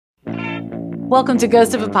Welcome to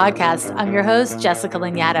Ghost of a Podcast. I'm your host, Jessica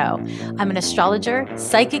Lanyadoo. I'm an astrologer,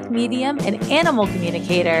 psychic medium, and animal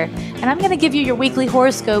communicator, and I'm going to give you your weekly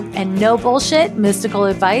horoscope and no bullshit mystical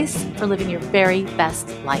advice for living your very best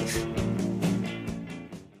life.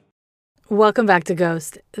 Welcome back to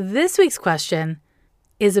Ghost. This week's question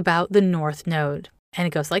is about the North Node, and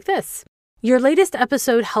it goes like this. Your latest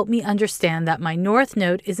episode helped me understand that my North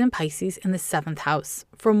Node is in Pisces in the 7th house.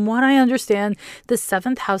 From what I understand, the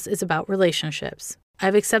 7th house is about relationships.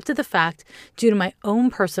 I've accepted the fact, due to my own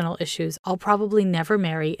personal issues, I'll probably never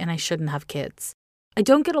marry and I shouldn't have kids. I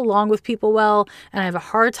don't get along with people well, and I have a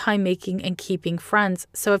hard time making and keeping friends,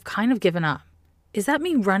 so I've kind of given up. Is that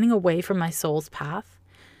me running away from my soul's path?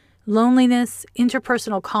 Loneliness,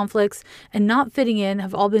 interpersonal conflicts, and not fitting in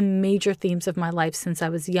have all been major themes of my life since I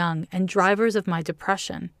was young and drivers of my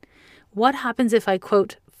depression. What happens if I,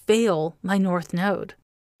 quote, fail my North Node?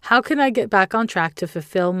 How can I get back on track to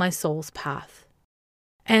fulfill my soul's path?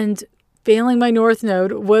 And failing my North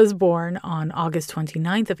Node was born on August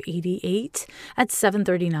 29th of 88 at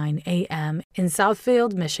 7:39 a.m. in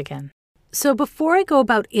Southfield, Michigan. So before I go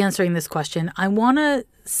about answering this question, I want to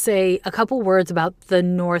say a couple words about the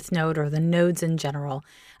North Node or the nodes in general.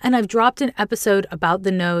 And I've dropped an episode about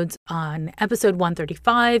the nodes on episode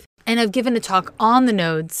 135, and I've given a talk on the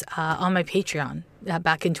nodes on my Patreon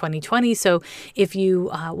back in 2020. So if you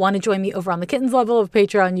want to join me over on the Kittens level of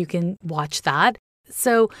Patreon, you can watch that.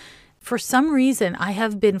 So for some reason, I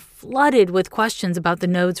have been flooded with questions about the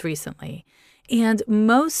nodes recently. And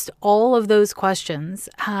most all of those questions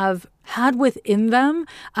have had within them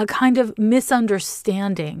a kind of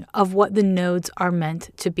misunderstanding of what the nodes are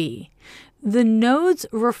meant to be. The nodes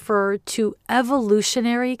refer to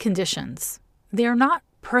evolutionary conditions. They are not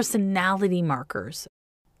personality markers.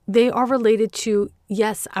 They are related to,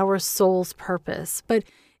 yes, our soul's purpose, but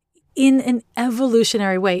in an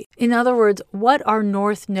evolutionary way. In other words, what our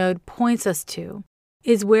North Node points us to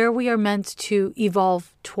is where we are meant to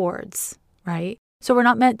evolve towards. Right? So we're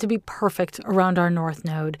not meant to be perfect around our North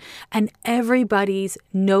Node, and everybody's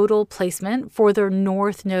nodal placement for their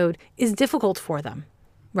North Node is difficult for them,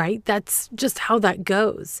 right? That's just how that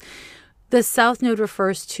goes. The South Node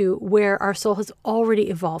refers to where our soul has already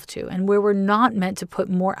evolved to and where we're not meant to put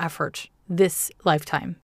more effort this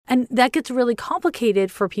lifetime. And that gets really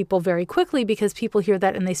complicated for people very quickly because people hear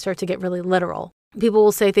that and they start to get really literal. People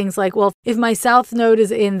will say things like, well, if my South Node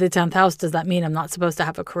is in the 10th house, does that mean I'm not supposed to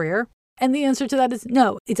have a career? And the answer to that is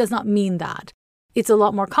no, it does not mean that. It's a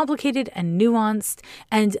lot more complicated and nuanced.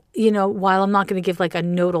 And, while I'm not going to give like a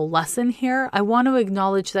nodal lesson here, I want to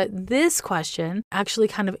acknowledge that this question actually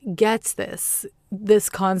kind of gets this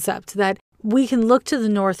concept that we can look to the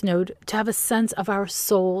North Node to have a sense of our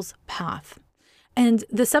soul's path. And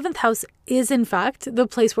the 7th house is, in fact, the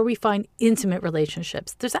place where we find intimate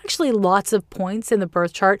relationships. There's actually lots of points in the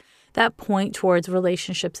birth chart that point towards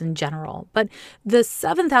relationships in general. But the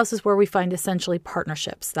 7th house is where we find essentially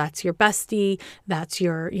partnerships. That's your bestie, that's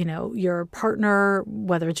your partner,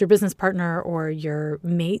 whether it's your business partner or your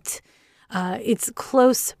mate. It's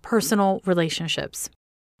close personal relationships.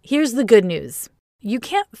 Here's the good news. You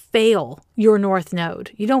can't fail your North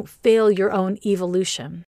Node. You don't fail your own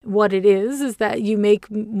evolution. What it is that you make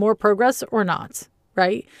more progress or not.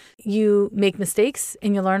 Right? You make mistakes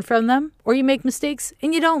and you learn from them, or you make mistakes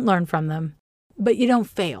and you don't learn from them, but you don't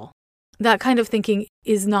fail. That kind of thinking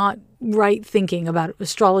is not right thinking about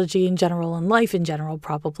astrology in general and life in general,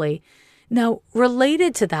 probably. Now,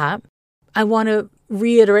 related to that, I want to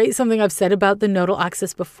reiterate something I've said about the nodal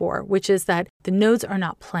axis before, which is that the nodes are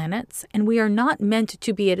not planets, and we are not meant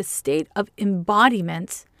to be at a state of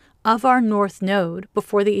embodiment of our North Node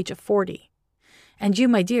before the age of 40. And you,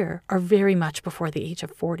 my dear, are very much before the age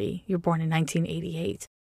of 40. You're born in 1988.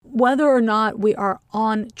 Whether or not we are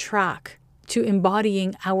on track to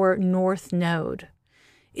embodying our North Node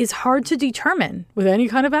is hard to determine with any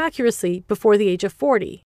kind of accuracy before the age of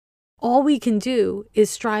 40. All we can do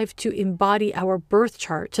is strive to embody our birth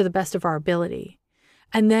chart to the best of our ability.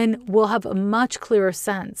 And then we'll have a much clearer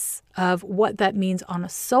sense of what that means on a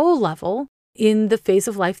soul level in the phase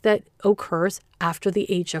of life that occurs after the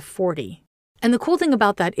age of 40. And the cool thing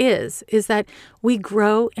about that is that we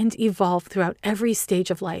grow and evolve throughout every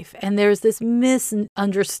stage of life. And there's this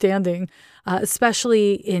misunderstanding,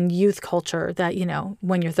 especially in youth culture, that,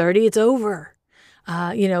 when you're 30, it's over.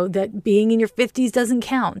 That being in your 50s doesn't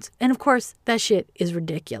count. And of course, that shit is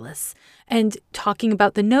ridiculous. And talking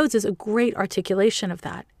about the nodes is a great articulation of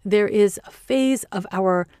that. There is a phase of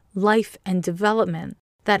our life and development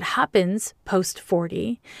that happens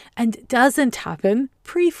post-40 and doesn't happen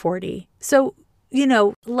pre-40. So,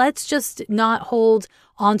 let's just not hold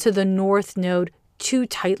onto the North Node too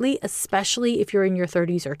tightly, especially if you're in your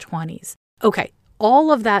 30s or 20s. Okay,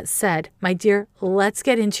 all of that said, my dear, let's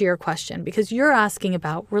get into your question, because you're asking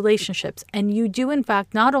about relationships, and you do in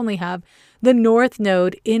fact not only have the North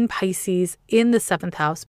Node in Pisces in the 7th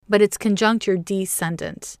house, but it's conjunct your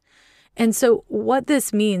descendant. And so what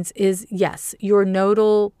this means is, yes, your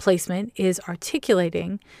nodal placement is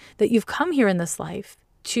articulating that you've come here in this life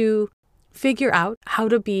to figure out how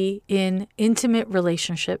to be in intimate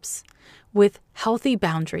relationships with healthy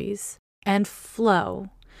boundaries and flow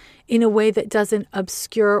in a way that doesn't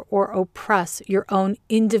obscure or oppress your own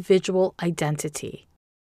individual identity.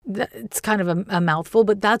 It's kind of a mouthful,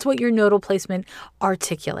 but that's what your nodal placement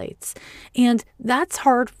articulates. And that's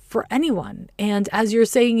hard for anyone. And as you're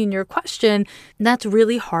saying in your question, that's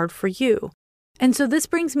really hard for you. And so this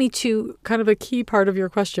brings me to kind of a key part of your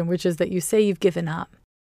question, which is that you say you've given up.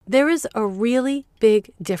 There is a really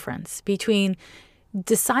big difference between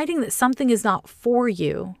deciding that something is not for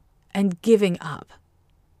you and giving up,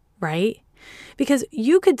 right? Because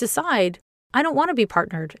you could decide, I don't want to be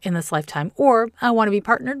partnered in this lifetime, or I want to be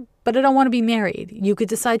partnered, but I don't want to be married. You could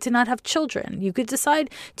decide to not have children. You could decide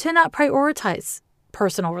to not prioritize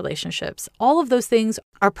personal relationships. All of those things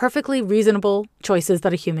are perfectly reasonable choices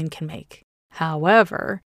that a human can make.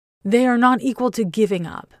 However, they are not equal to giving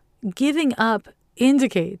up. Giving up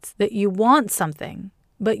indicates that you want something,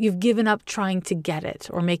 but you've given up trying to get it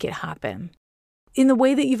or make it happen. In the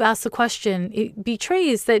way that you've asked the question, it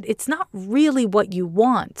betrays that it's not really what you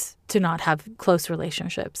want to not have close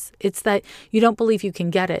relationships. It's that you don't believe you can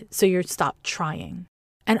get it, so you're stopped trying.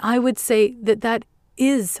 And I would say that that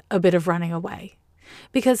is a bit of running away,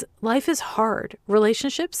 because life is hard.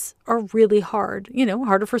 Relationships are really hard,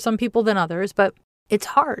 harder for some people than others, but it's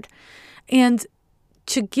hard. And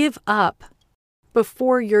to give up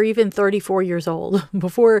before you're even 34 years old,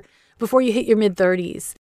 before you hit your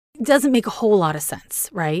mid-30s, doesn't make a whole lot of sense,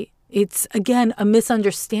 right? It's, again, a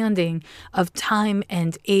misunderstanding of time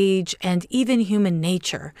and age and even human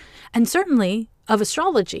nature, and certainly of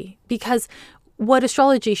astrology, because what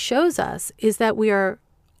astrology shows us is that we are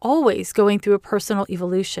always going through a personal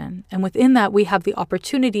evolution, and within that we have the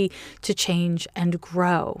opportunity to change and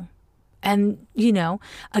grow. And,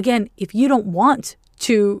 again, if you don't want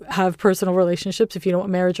to have personal relationships, if you don't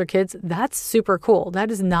want marriage or kids, that's super cool.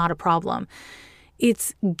 That is not a problem.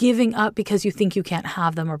 It's giving up because you think you can't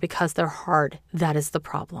have them or because they're hard. That is the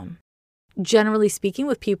problem. Generally speaking,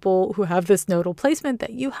 with people who have this nodal placement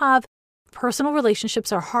that you have, personal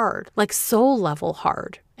relationships are hard, like soul level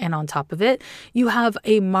hard. And on top of it, you have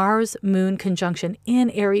a Mars-Moon conjunction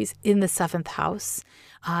in Aries in the 7th house.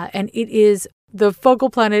 And it is the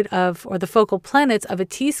focal planet or the focal planets of a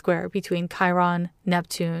T-square between Chiron,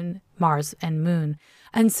 Neptune, Mars, and Moon.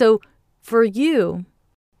 And so for you,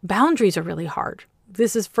 boundaries are really hard.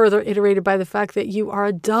 This is further iterated by the fact that you are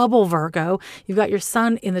a double Virgo. You've got your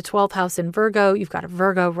sun in the 12th house in Virgo. You've got a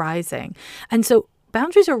Virgo rising. And so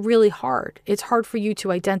boundaries are really hard. It's hard for you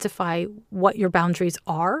to identify what your boundaries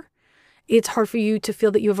are. It's hard for you to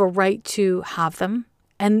feel that you have a right to have them.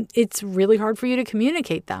 And it's really hard for you to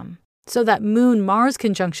communicate them. So that Moon-Mars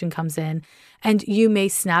conjunction comes in, and you may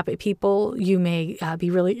snap at people. You may be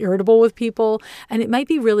really irritable with people. And it might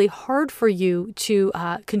be really hard for you to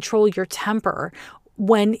control your temper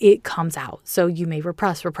when it comes out. So you may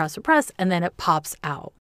repress, and then it pops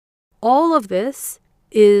out. All of this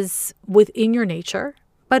is within your nature,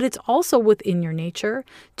 but it's also within your nature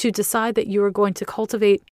to decide that you are going to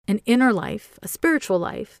cultivate an inner life, a spiritual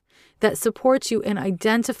life, that supports you in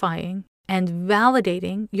identifying and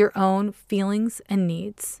validating your own feelings and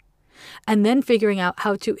needs, and then figuring out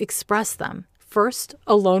how to express them. First,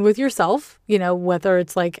 alone with yourself, whether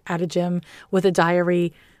it's like at a gym, with a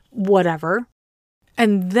diary, whatever.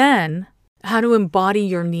 And then how to embody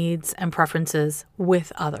your needs and preferences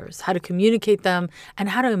with others, how to communicate them and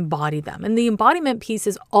how to embody them. And the embodiment piece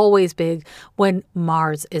is always big when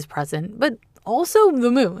Mars is present, but also the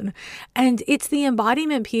moon. And it's the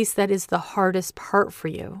embodiment piece that is the hardest part for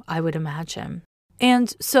you, I would imagine.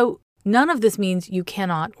 And so none of this means you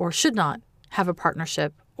cannot or should not have a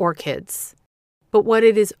partnership or kids. But what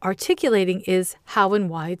it is articulating is how and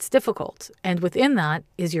why it's difficult. And within that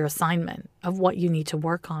is your assignment of what you need to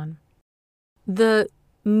work on. The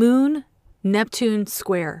Moon-Neptune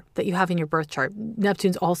square that you have in your birth chart,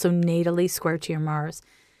 Neptune's also natally square to your Mars,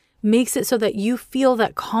 makes it so that you feel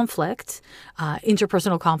that conflict,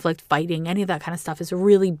 interpersonal conflict, fighting, any of that kind of stuff is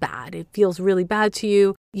really bad. It feels really bad to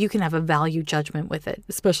you. You can have a value judgment with it,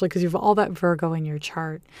 especially because you have all that Virgo in your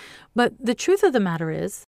chart. But the truth of the matter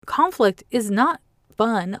is, conflict is not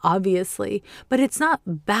fun, obviously, but it's not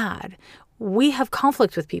bad. we have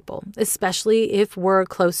conflict with people, especially if we're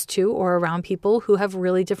close to or around people who have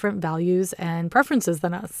really different values and preferences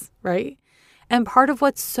than us, right? And part of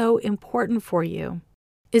what's so important for you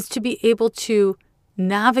is to be able to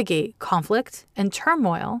navigate conflict and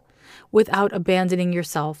turmoil without abandoning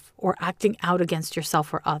yourself or acting out against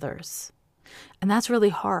yourself or others. And that's really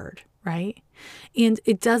hard, right? And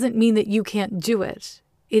it doesn't mean that you can't do it.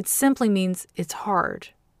 It simply means it's hard.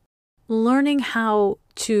 Learning how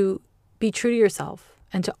to be true to yourself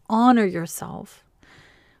and to honor yourself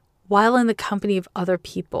while in the company of other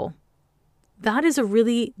people, that is a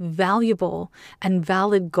really valuable and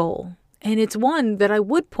valid goal. And it's one that I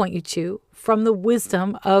would point you to from the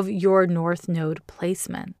wisdom of your North Node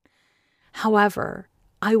placement. However,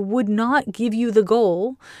 I would not give you the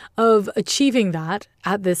goal of achieving that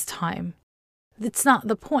at this time. It's not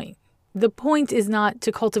the point. The point is not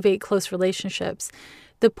to cultivate close relationships.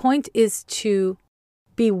 The point is to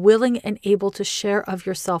be willing and able to share of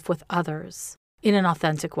yourself with others in an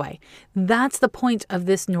authentic way. That's the point of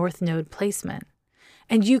this North Node placement.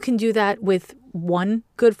 And you can do that with one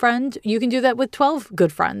good friend. You can do that with 12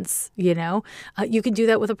 good friends, you can do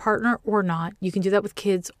that with a partner or not. You can do that with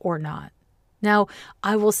kids or not. Now,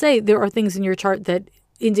 I will say there are things in your chart that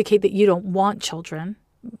indicate that you don't want children.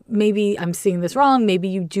 Maybe I'm seeing this wrong. Maybe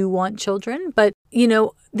you do want children. But,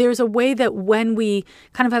 there's a way that when we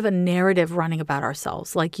kind of have a narrative running about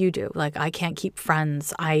ourselves, like you do, like I can't keep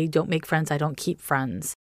friends. I don't make friends. I don't keep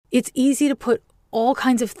friends. It's easy to put all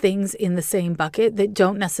kinds of things in the same bucket that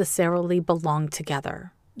don't necessarily belong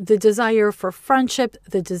together. The desire for friendship,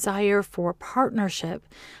 the desire for partnership,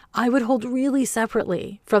 I would hold really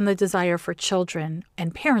separately from the desire for children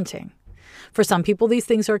and parenting. For some people, these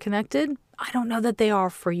things are connected. I don't know that they are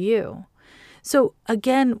for you. So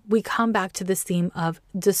again, we come back to this theme of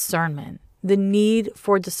discernment, the need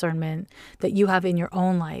for discernment that you have in your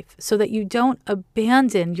own life so that you don't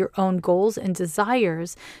abandon your own goals and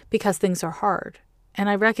desires because things are hard. And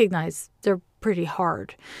I recognize they're pretty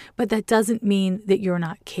hard, but that doesn't mean that you're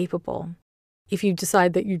not capable. If you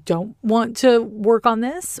decide that you don't want to work on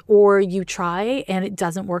this or you try and it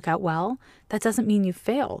doesn't work out well, that doesn't mean you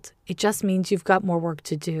failed. It just means you've got more work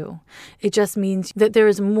to do. It just means that there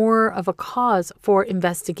is more of a cause for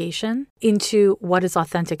investigation into what is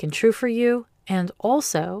authentic and true for you and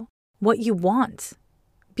also what you want.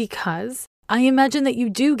 Because I imagine that you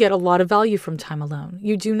do get a lot of value from time alone.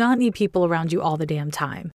 You do not need people around you all the damn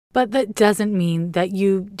time. But that doesn't mean that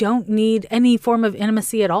you don't need any form of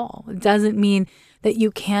intimacy at all. It doesn't mean that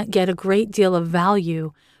you can't get a great deal of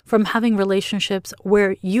value from having relationships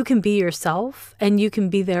where you can be yourself and you can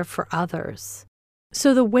be there for others.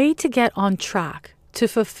 So the way to get on track to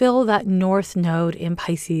fulfill that North Node in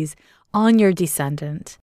Pisces on your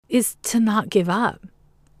descendant is to not give up,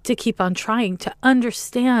 to keep on trying, to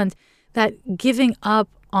understand that giving up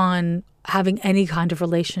on having any kind of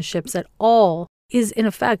relationships at all is in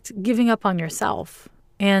effect giving up on yourself.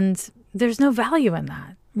 And there's no value in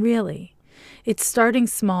that, really. It's starting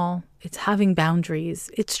small. It's having boundaries.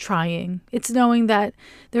 It's trying. It's knowing that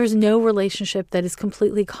there's no relationship that is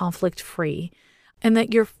completely conflict-free and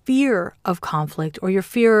that your fear of conflict or your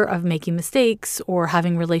fear of making mistakes or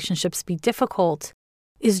having relationships be difficult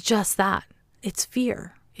is just that. It's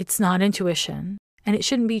fear. It's not intuition. And it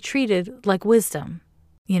shouldn't be treated like wisdom,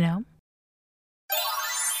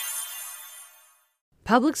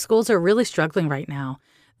 Public schools are really struggling right now.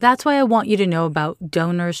 That's why I want you to know about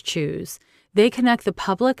Donors Choose. They connect the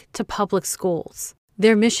public to public schools.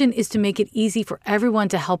 Their mission is to make it easy for everyone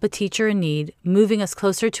to help a teacher in need, moving us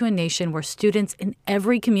closer to a nation where students in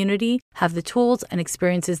every community have the tools and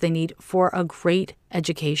experiences they need for a great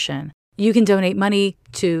education. You can donate money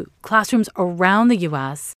to classrooms around the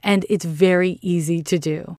U.S., and it's very easy to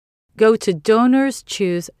do. Go to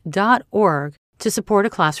donorschoose.org to support a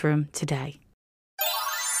classroom today.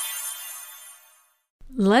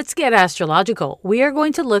 Let's get astrological. We are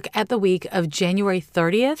going to look at the week of January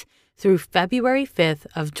 30th through February 5th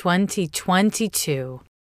of 2022.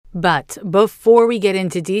 But before we get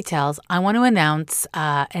into details, I want to announce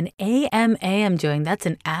an AMA I'm doing. That's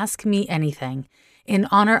an Ask Me Anything in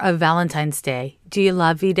honor of Valentine's Day. Do you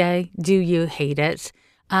love V-Day? Do you hate it?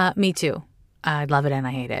 Me too. I love it and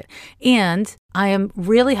I hate it. And I am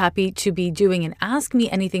really happy to be doing an Ask Me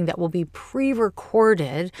Anything that will be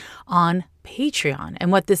pre-recorded on Patreon.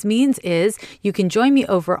 And what this means is you can join me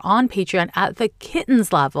over on Patreon at the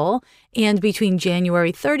kittens level. And between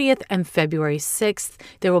January 30th and February 6th,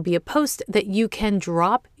 there will be a post that you can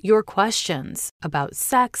drop your questions about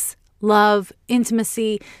sex, love,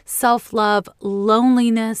 intimacy, self-love,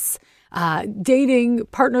 loneliness, dating,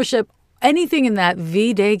 partnership, anything in that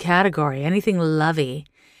V-Day category, anything lovey.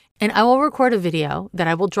 And I will record a video that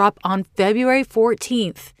I will drop on February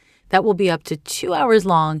 14th that will be up to 2 hours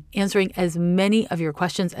long, answering as many of your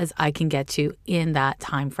questions as I can get to in that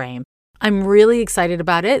time frame. I'm really excited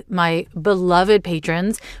about it. My beloved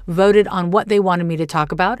patrons voted on what they wanted me to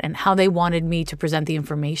talk about and how they wanted me to present the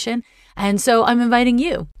information. And so I'm inviting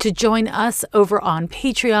you to join us over on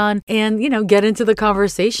Patreon and, get into the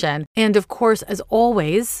conversation. And of course, as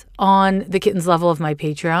always, on the Kittens level of my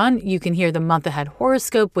Patreon, you can hear the month ahead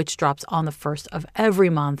horoscope, which drops on the first of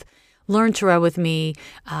every month. Learn tarot with me,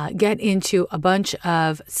 get into a bunch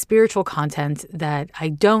of spiritual content that I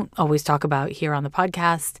don't always talk about here on the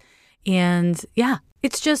podcast. And yeah,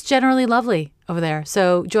 it's just generally lovely over there.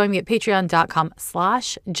 So join me at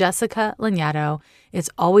patreon.com/Jessica Lanyadoo. It's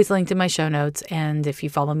always linked in my show notes. And if you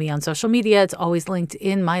follow me on social media, it's always linked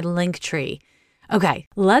in my link tree. Okay,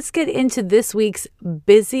 let's get into this week's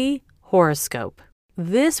busy horoscope.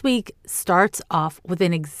 This week starts off with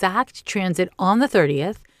an exact transit on the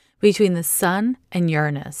 30th between the Sun and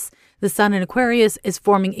Uranus. The Sun in Aquarius is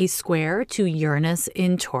forming a square to Uranus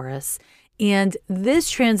in Taurus. And this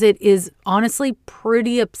transit is honestly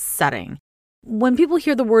pretty upsetting. When people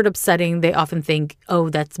hear the word upsetting, they often think, oh,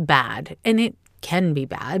 that's bad. And it can be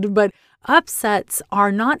bad, but upsets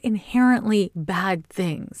are not inherently bad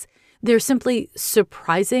things. They're simply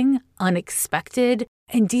surprising, unexpected,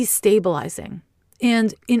 and destabilizing.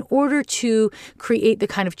 And in order to create the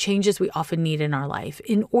kind of changes we often need in our life,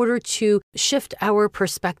 in order to shift our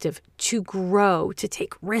perspective, to grow, to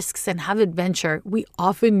take risks and have adventure, we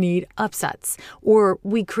often need upsets, or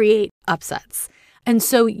we create upsets. And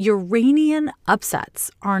so Uranian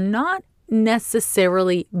upsets are not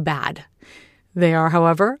necessarily bad. They are,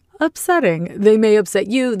 however, upsetting. They may upset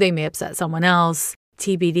you, they may upset someone else.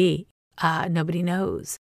 TBD, nobody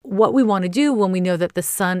knows. What we want to do when we know that the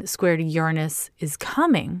Sun square to Uranus is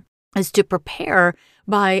coming is to prepare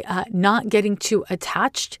by not getting too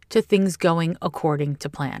attached to things going according to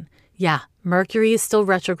plan. Yeah, Mercury is still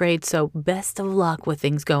retrograde, so best of luck with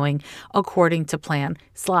things going according to plan.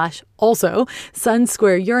 / also, Sun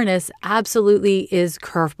square Uranus absolutely is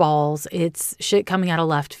curveballs. It's shit coming out of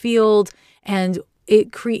left field, and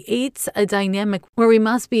it creates a dynamic where we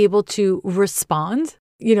must be able to respond,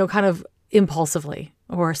 kind of impulsively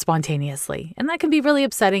or spontaneously. And that can be really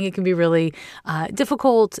upsetting. It can be really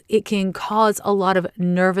difficult. It can cause a lot of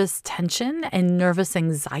nervous tension and nervous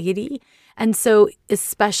anxiety. And so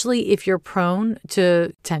especially if you're prone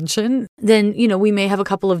to tension, then, we may have a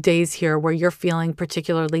couple of days here where you're feeling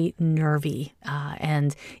particularly nervy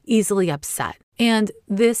and easily upset. And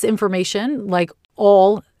this information, like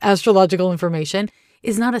all astrological information,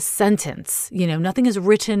 is not a sentence. Nothing is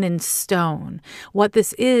written in stone. What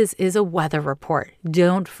this is a weather report.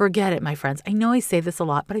 Don't forget it, my friends. I know I say this a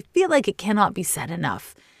lot, but I feel like it cannot be said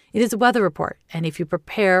enough. It is a weather report. And if you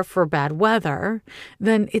prepare for bad weather,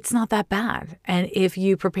 then it's not that bad. And if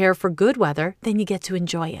you prepare for good weather, then you get to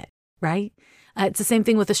enjoy it, right? It's the same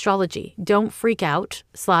thing with astrology. Don't freak out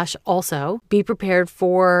 / also be prepared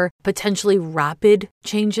for potentially rapid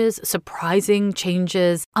changes, surprising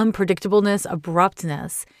changes, unpredictableness,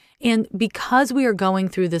 abruptness. And because we are going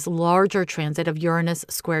through this larger transit of Uranus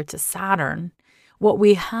square to Saturn, what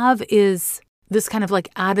we have is this kind of like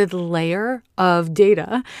added layer of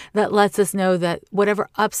data that lets us know that whatever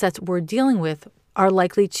upsets we're dealing with are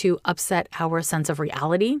likely to upset our sense of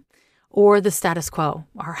reality or the status quo,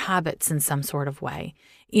 our habits in some sort of way.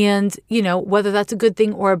 And, whether that's a good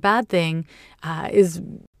thing or a bad thing is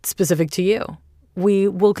specific to you. We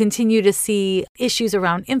will continue to see issues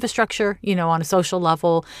around infrastructure, on a social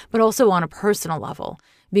level, but also on a personal level,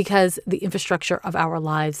 because the infrastructure of our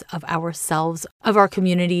lives, of ourselves, of our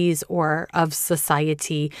communities, or of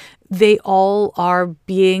society, they all are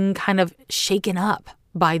being kind of shaken up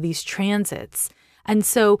by these transits. And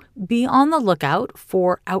so be on the lookout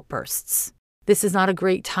for outbursts. This is not a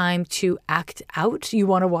great time to act out. You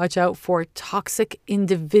want to watch out for toxic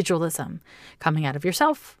individualism coming out of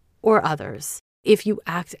yourself or others. If you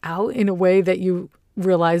act out in a way that you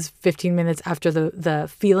realize 15 minutes after the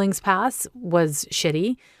feelings pass was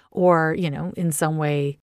shitty, or, in some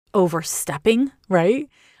way overstepping, right?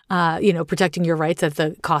 Protecting your rights at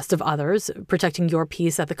the cost of others, protecting your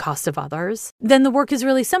peace at the cost of others, then the work is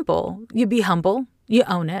really simple. You be humble, you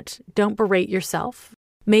own it, don't berate yourself,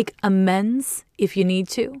 make amends if you need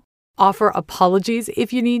to, offer apologies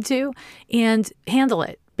if you need to, and handle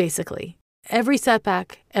it, basically. Every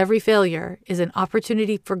setback, every failure is an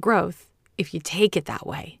opportunity for growth if you take it that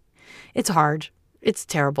way. It's hard, it's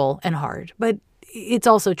terrible and hard, but it's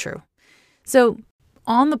also true. So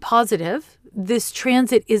on the positive, this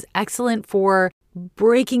transit is excellent for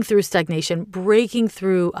breaking through stagnation, breaking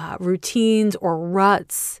through routines or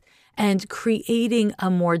ruts, and creating a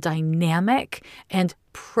more dynamic and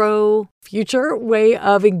pro-future way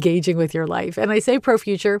of engaging with your life. And I say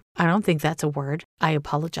pro-future, I don't think that's a word. I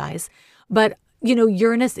apologize. But,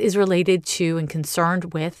 Uranus is related to and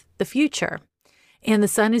concerned with the future. And the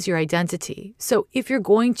sun is your identity. So if you're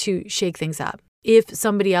going to shake things up, if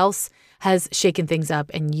somebody else has shaken things up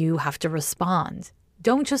and you have to respond,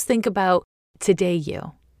 don't just think about today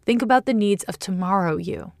you. Think about the needs of tomorrow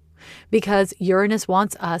you. Because Uranus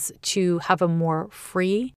wants us to have a more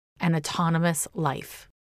free and autonomous life.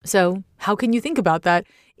 So how can you think about that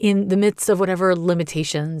in the midst of whatever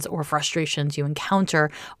limitations or frustrations you encounter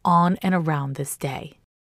on and around this day?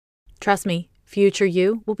 Trust me, future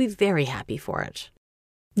you will be very happy for it.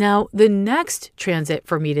 Now, the next transit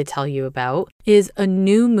for me to tell you about is a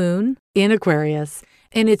new moon in Aquarius,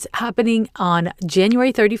 and it's happening on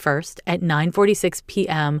January 31st at 9:46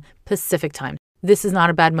 p.m. Pacific time. This is not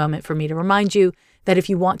a bad moment for me to remind you that if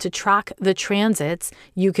you want to track the transits,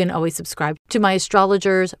 you can always subscribe to my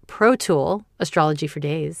Astrologer's Pro Tool, Astrology for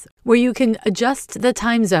Days, where you can adjust the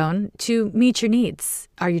time zone to meet your needs.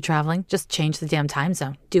 Are you traveling? Just change the damn time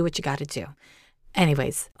zone. Do what you got to do.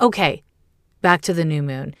 Anyways, okay, back to the new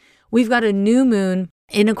moon. We've got a new moon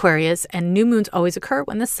in Aquarius, and new moons always occur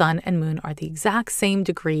when the sun and moon are the exact same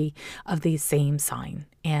degree of the same sign.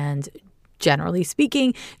 And generally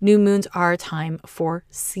speaking, new moons are a time for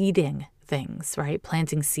seeding things, right?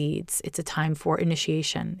 Planting seeds. It's a time for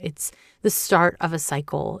initiation. It's the start of a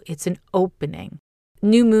cycle. It's an opening.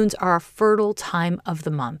 New moons are a fertile time of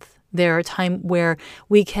the month. They're a time where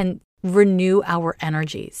we can renew our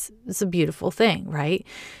energies. It's a beautiful thing, right?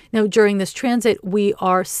 Now, during this transit, we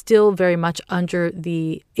are still very much under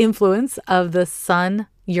the influence of the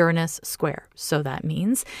Sun-Uranus square. So that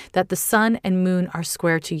means that the sun and moon are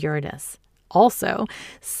square to Uranus. Also,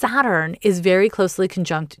 Saturn is very closely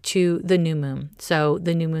conjunct to the new moon. So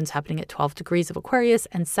the new moon's happening at 12 degrees of Aquarius,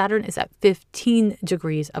 and Saturn is at 15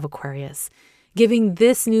 degrees of Aquarius, giving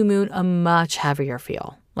this new moon a much heavier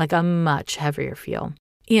feel, like a much heavier feel.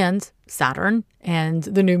 And Saturn and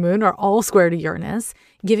the new moon are all square to Uranus,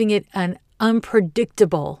 giving it an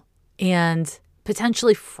unpredictable and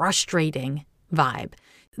potentially frustrating vibe.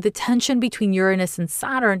 The tension between Uranus and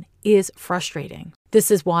Saturn is frustrating. This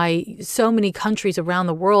is why so many countries around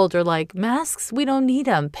the world are like, masks, we don't need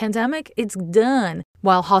them. Pandemic, it's done.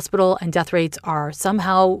 While hospital and death rates are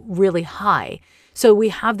somehow really high. So we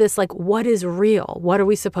have this like, what is real? What are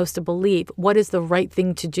we supposed to believe? What is the right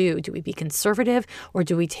thing to do? Do we be conservative or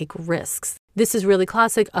do we take risks? This is really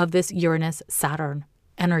classic of this Uranus-Saturn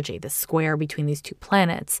energy, the square between these two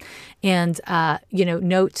planets. And,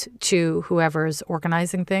 note to whoever's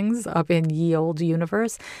organizing things up in ye old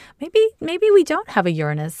universe, maybe we don't have a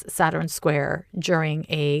Uranus-Saturn square during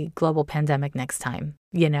a global pandemic next time,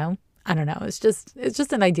 I don't know. It's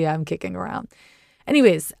just an idea I'm kicking around.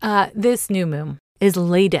 Anyways, this new moon is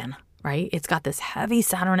laden, right? It's got this heavy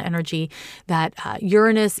Saturn energy that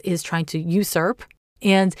Uranus is trying to usurp.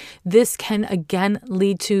 And this can, again,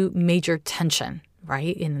 lead to major tension,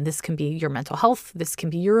 right? And this can be your mental health. This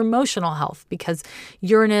can be your emotional health because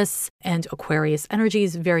Uranus and Aquarius energy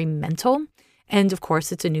is very mental. And of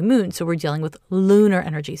course, it's a new moon. So we're dealing with lunar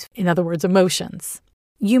energies. In other words, emotions.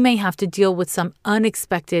 You may have to deal with some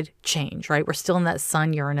unexpected change, right? We're still in that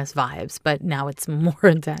Sun-Uranus vibes, but now it's more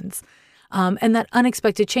intense. And that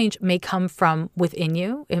unexpected change may come from within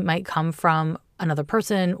you. It might come from another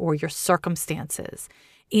person or your circumstances.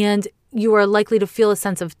 And you are likely to feel a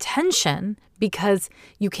sense of tension because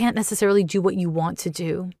you can't necessarily do what you want to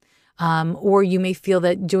do. Or you may feel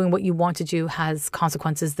that doing what you want to do has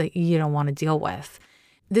consequences that you don't want to deal with.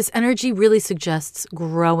 This energy really suggests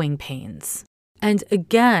growing pains. And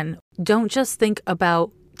again, don't just think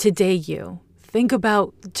about today you. Think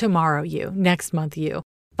about tomorrow you, next month you,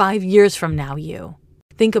 5 years from now you.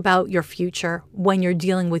 Think about your future when you're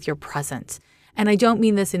dealing with your present. And I don't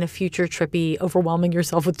mean this in a future trippy, overwhelming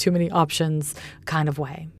yourself with too many options kind of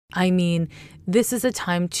way. I mean, this is a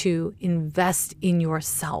time to invest in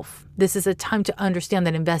yourself. This is a time to understand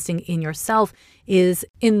that investing in yourself is,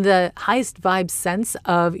 in the highest vibe sense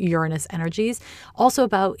of Uranus energies, also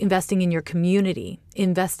about investing in your community,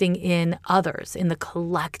 investing in others, in the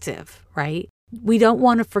collective, right? We don't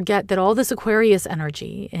want to forget that all this Aquarius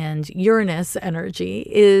energy and Uranus energy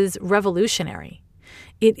is revolutionary.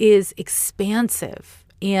 It is expansive.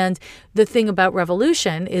 And the thing about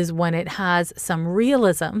revolution is when it has some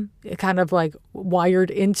realism, kind of like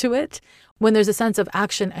wired into it, when there's a sense of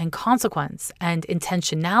action and consequence and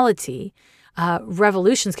intentionality,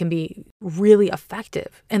 revolutions can be really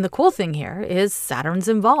effective. And the cool thing here is Saturn's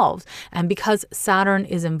involved. And because Saturn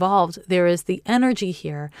is involved, there is the energy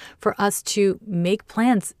here for us to make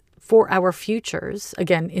plans for our futures,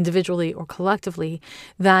 again, individually or collectively,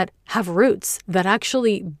 that have roots that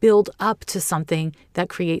actually build up to something that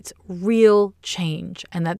creates real change,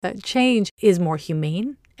 and that change is more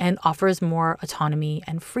humane and offers more autonomy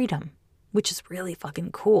and freedom, which is really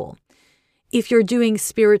fucking cool. If you're doing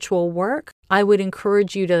spiritual work, I would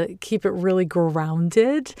encourage you to keep it really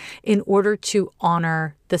grounded in order to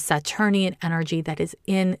honor the Saturnian energy that is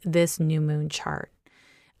in this new moon chart.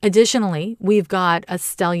 Additionally, we've got a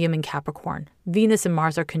stellium in Capricorn. Venus and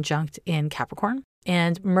Mars are conjunct in Capricorn,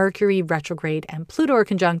 and Mercury retrograde and Pluto are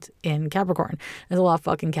conjunct in Capricorn. There's a lot of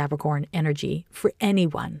fucking Capricorn energy for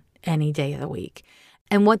anyone, any day of the week.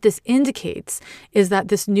 And what this indicates is that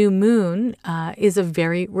this new moon is a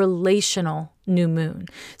very relational new moon.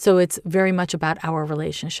 So it's very much about our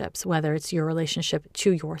relationships, whether it's your relationship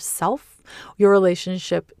to yourself, your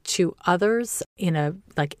relationship to others in a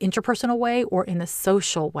interpersonal way or in a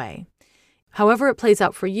social way. However it plays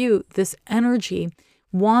out for you, this energy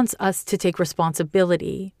wants us to take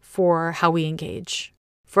responsibility for how we engage,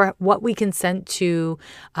 for what we consent to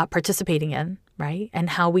participating in, right? And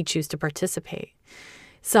how we choose to participate.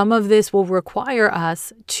 Some of this will require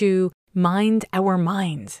us to mind our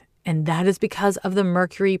mind, and that is because of the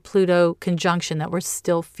Mercury-Pluto conjunction that we're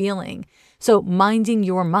still feeling. So minding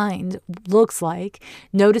your mind looks like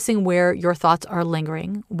noticing where your thoughts are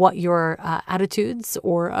lingering, what your attitudes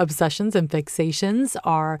or obsessions and fixations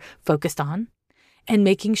are focused on, and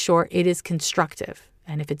making sure it is constructive.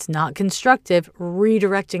 And if it's not constructive,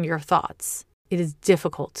 redirecting your thoughts. It is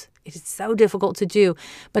difficult. It is so difficult to do,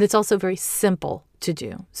 but it's also very simple to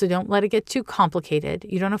do. So don't let it get too complicated.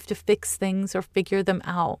 You don't have to fix things or figure them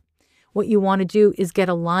out. What you want to do is get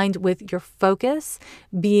aligned with your focus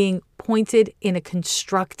being pointed in a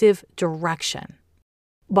constructive direction.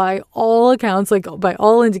 By all accounts, by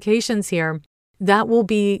all indications here, that will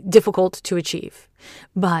be difficult to achieve.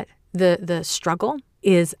 But the struggle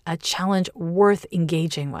is a challenge worth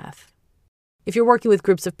engaging with. If you're working with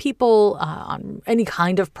groups of people on any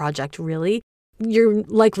kind of project, really, you're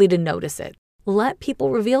likely to notice it. Let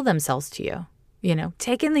people reveal themselves to you.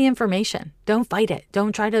 Take in the information. Don't fight it.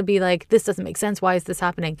 Don't try to be like, this doesn't make sense. Why is this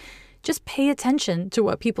happening? Just pay attention to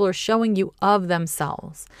what people are showing you of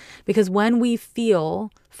themselves. Because when we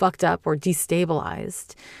feel fucked up or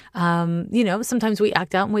destabilized, sometimes we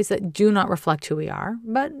act out in ways that do not reflect who we are,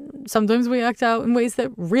 but sometimes we act out in ways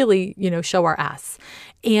that really, show our ass.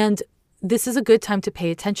 And this is a good time to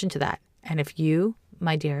pay attention to that. And if you,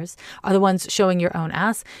 my dears, are the ones showing your own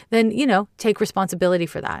ass, then, take responsibility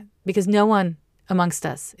for that. Because no one amongst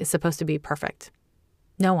us is supposed to be perfect.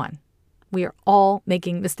 No one. We are all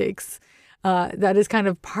making mistakes. That is kind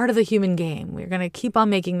of part of the human game. We're going to keep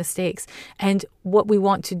on making mistakes. And what we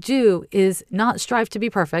want to do is not strive to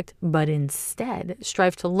be perfect, but instead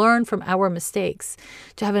strive to learn from our mistakes,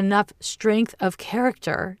 to have enough strength of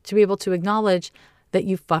character to be able to acknowledge that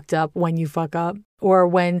you fucked up when you fuck up, or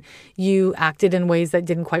when you acted in ways that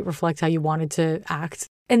didn't quite reflect how you wanted to act.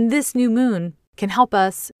 And this new moon can help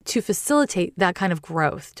us to facilitate that kind of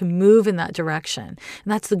growth, to move in that direction. And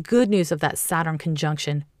that's the good news of that Saturn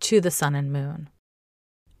conjunction to the sun and moon.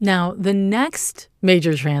 Now, the next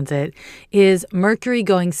major transit is Mercury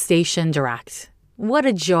going station direct. What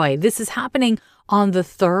a joy. This is happening on the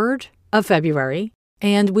 3rd of February,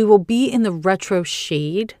 and we will be in the retro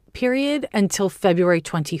shade period until February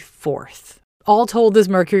 24th. All told, this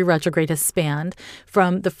Mercury retrograde has spanned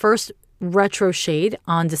from the first retro shade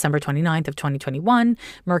on December 29th of 2021.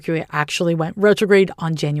 Mercury actually went retrograde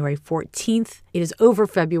on January 14th. It is over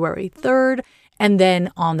February 3rd. And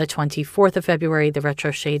then on the 24th of February, the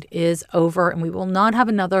retro shade is over, and we will not have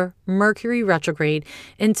another Mercury retrograde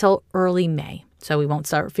until early May. So we won't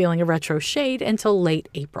start feeling a retro shade until late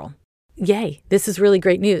April. Yay, this is really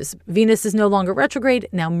great news. Venus is no longer retrograde.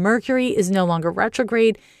 Now Mercury is no longer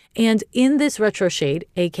retrograde. And in this retro shade,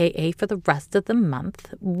 aka for the rest of the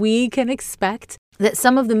month, we can expect that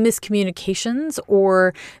some of the miscommunications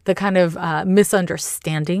or the kind of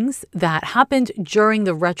misunderstandings that happened during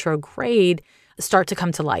the retrograde start to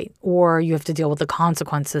come to light, or you have to deal with the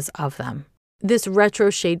consequences of them. This retro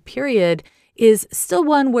shade period is still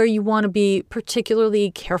one where you want to be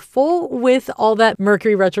particularly careful with all that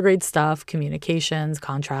Mercury retrograde stuff, communications,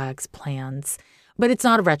 contracts, plans, but it's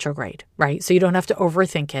not a retrograde, right? So you don't have to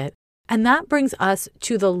overthink it. And that brings us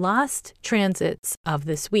to the last transits of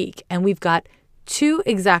this week. And we've got 2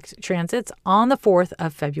 exact transits on the 4th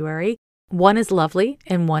of February. One is lovely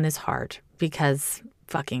and one is hard because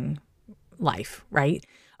fucking life, right?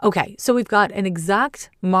 Okay, so we've got an exact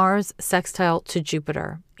Mars sextile to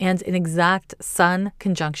Jupiter and an exact Sun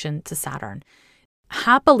conjunction to Saturn.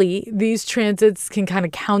 Happily, these transits can kind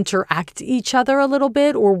of counteract each other a little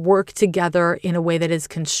bit or work together in a way that is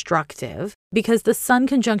constructive, because the Sun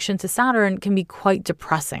conjunction to Saturn can be quite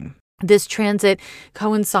depressing. This transit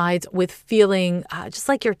coincides with feeling just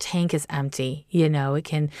like your tank is empty. It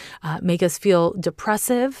can make us feel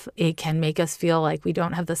depressive. It can make us feel like we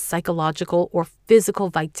don't have the psychological or physical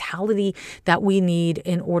vitality that we need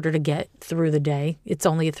in order to get through the day. It's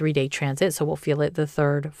only a 3-day transit, so we'll feel it the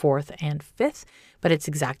 3rd, 4th, and 5th, but it's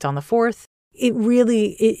exact on the 4th.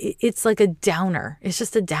 It's like a downer. It's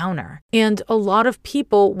just a downer. And a lot of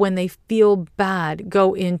people, when they feel bad,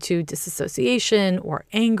 go into disassociation or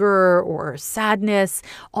anger or sadness,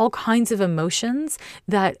 all kinds of emotions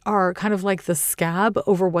that are kind of like the scab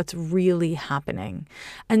over what's really happening.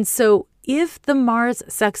 And so if the Mars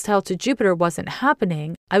sextile to Jupiter wasn't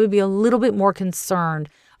happening, I would be a little bit more concerned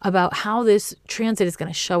about how this transit is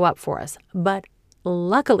going to show up for us. But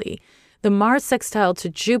luckily, the Mars sextile to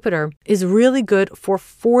Jupiter is really good for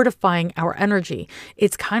fortifying our energy.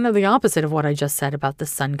 It's kind of the opposite of what I just said about the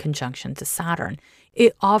Sun conjunction to Saturn.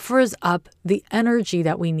 It offers up the energy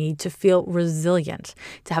that we need to feel resilient,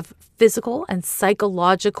 to have physical and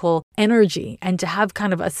psychological energy, and to have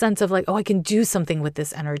kind of a sense of like, oh, I can do something with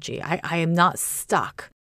this energy. I am not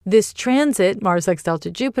stuck. This transit, Mars sextile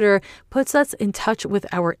to Jupiter, puts us in touch with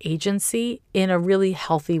our agency in a really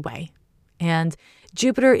healthy way. And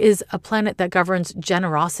Jupiter is a planet that governs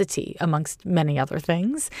generosity, amongst many other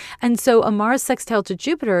things. And so a Mars sextile to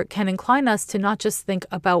Jupiter can incline us to not just think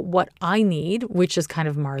about what I need, which is kind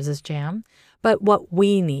of Mars's jam, but what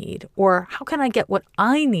we need, or how can I get what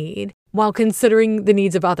I need while considering the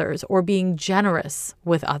needs of others or being generous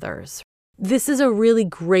with others. This is a really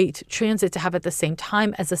great transit to have at the same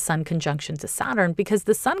time as a Sun conjunction to Saturn, because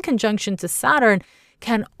the Sun conjunction to Saturn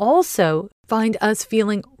can also find us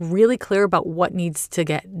feeling really clear about what needs to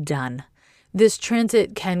get done. This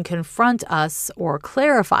transit can confront us or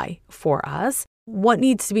clarify for us what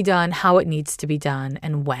needs to be done, how it needs to be done,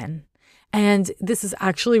 and when. And this is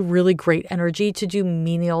actually really great energy to do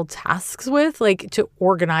menial tasks with, like to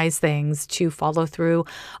organize things, to follow through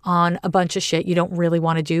on a bunch of shit you don't really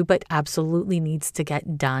want to do, but absolutely needs to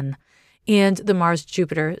get done. And the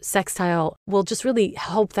Mars-Jupiter sextile will just really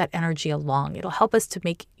help that energy along. It'll help us to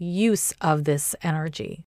make use of this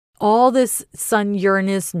energy. All this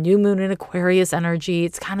Sun-Uranus, new moon in Aquarius energy,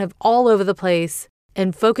 it's kind of all over the place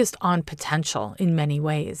and focused on potential in many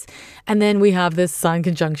ways. And then we have this Sun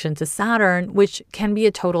conjunction to Saturn, which can be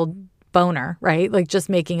a total boner, right? Like just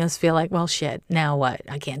making us feel like, well, shit, now what?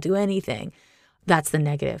 I can't do anything. That's the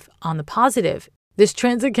negative. On the positive, this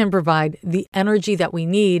transit can provide the energy that we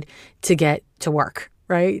need to get to work,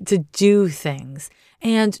 right? To do things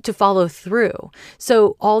and to follow through.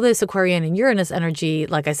 So all this Aquarian and Uranus energy,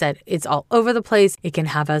 like I said, it's all over the place. It can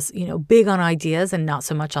have us, big on ideas and not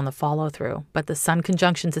so much on the follow through. But the Sun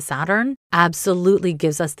conjunction to Saturn absolutely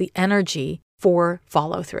gives us the energy for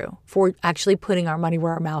follow through, for actually putting our money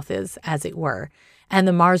where our mouth is, as it were. And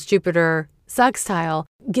the Mars-Jupiter sextile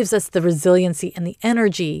gives us the resiliency and the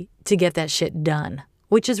energy to get that shit done,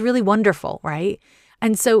 which is really wonderful, right?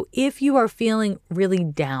 And so if you are feeling really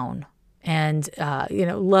down and,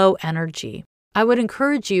 low energy, I would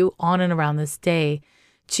encourage you on and around this day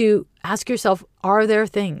to ask yourself, are there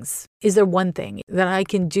things? Is there one thing that I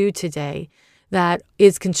can do today that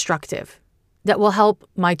is constructive, that will help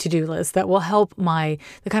my to-do list, that will help the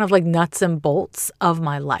kind of like nuts and bolts of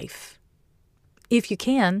my life? If you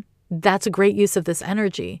can, that's a great use of this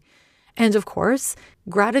energy. And of course,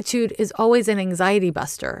 gratitude is always an anxiety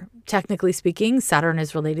buster. Technically speaking, Saturn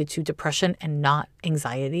is related to depression and not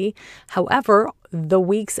anxiety. However, the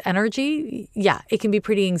week's energy, it can be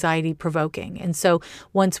pretty anxiety provoking. And so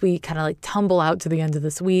once we kind of like tumble out to the end of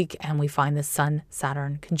this week and we find the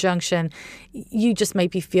Sun-Saturn conjunction, you just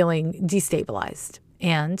might be feeling destabilized.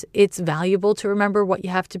 And it's valuable to remember what you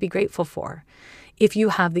have to be grateful for. If you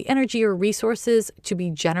have the energy or resources to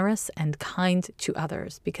be generous and kind to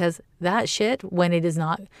others, because that shit, when it is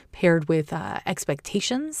not paired with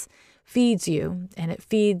expectations, feeds you and it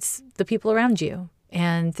feeds the people around you.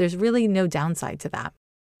 And there's really no downside to that.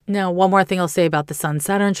 Now, one more thing I'll say about the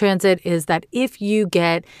Sun-Saturn transit is that if you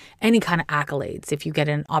get any kind of accolades, if you get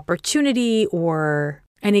an opportunity or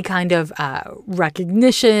any kind of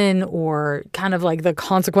recognition or kind of like the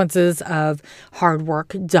consequences of hard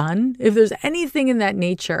work done, if there's anything in that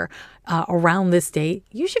nature around this date,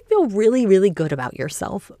 you should feel really, really good about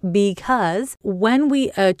yourself, because when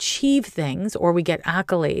we achieve things or we get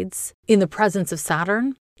accolades in the presence of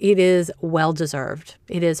Saturn, it is well-deserved.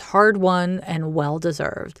 It is hard-won and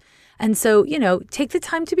well-deserved. And so, take the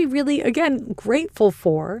time to be really, again, grateful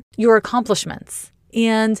for your accomplishments.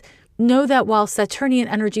 And know that while Saturnian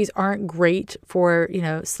energies aren't great for,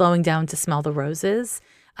 slowing down to smell the roses,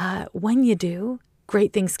 when you do,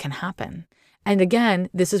 great things can happen. And again,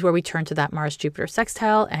 this is where we turn to that Mars-Jupiter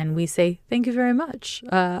sextile and we say, thank you very much.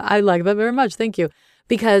 I like that very much. Thank you.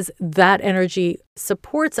 Because that energy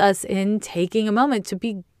supports us in taking a moment to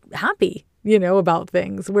be happy, about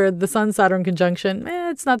things, where the Sun-Saturn conjunction,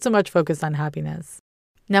 it's not so much focused on happiness.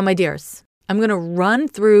 Now, my dears, I'm going to run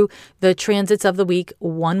through the transits of the week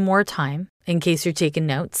one more time in case you're taking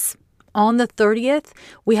notes. On the 30th,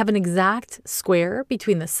 we have an exact square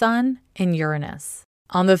between the Sun and Uranus.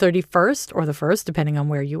 On the 31st, or the 1st, depending on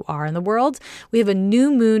where you are in the world, we have a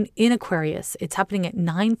new moon in Aquarius. It's happening at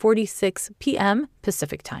 9:46 p.m.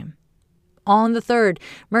 Pacific time. On the 3rd,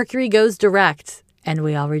 Mercury goes direct, and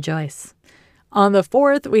we all rejoice. On the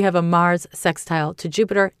 4th, we have a Mars sextile to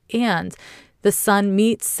Jupiter, and the Sun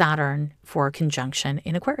meets Saturn for a conjunction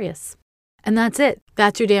in Aquarius. And that's it.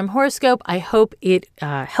 That's your damn horoscope. I hope it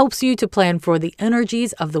helps you to plan for the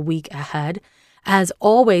energies of the week ahead. As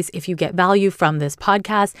always, if you get value from this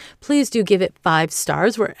podcast, please do give it 5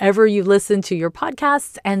 stars wherever you listen to your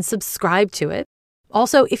podcasts and subscribe to it.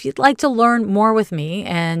 Also, if you'd like to learn more with me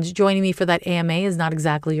and joining me for that AMA is not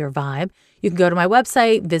exactly your vibe, you can go to my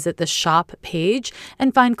website, visit the shop page,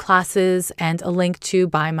 and find classes and a link to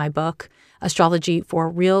buy my book, Astrology for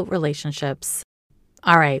Real Relationships.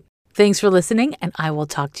 All right. Thanks for listening, and I will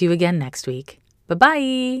talk to you again next week.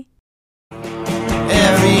 Bye-bye.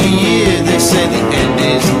 Every year they say the end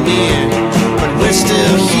is near.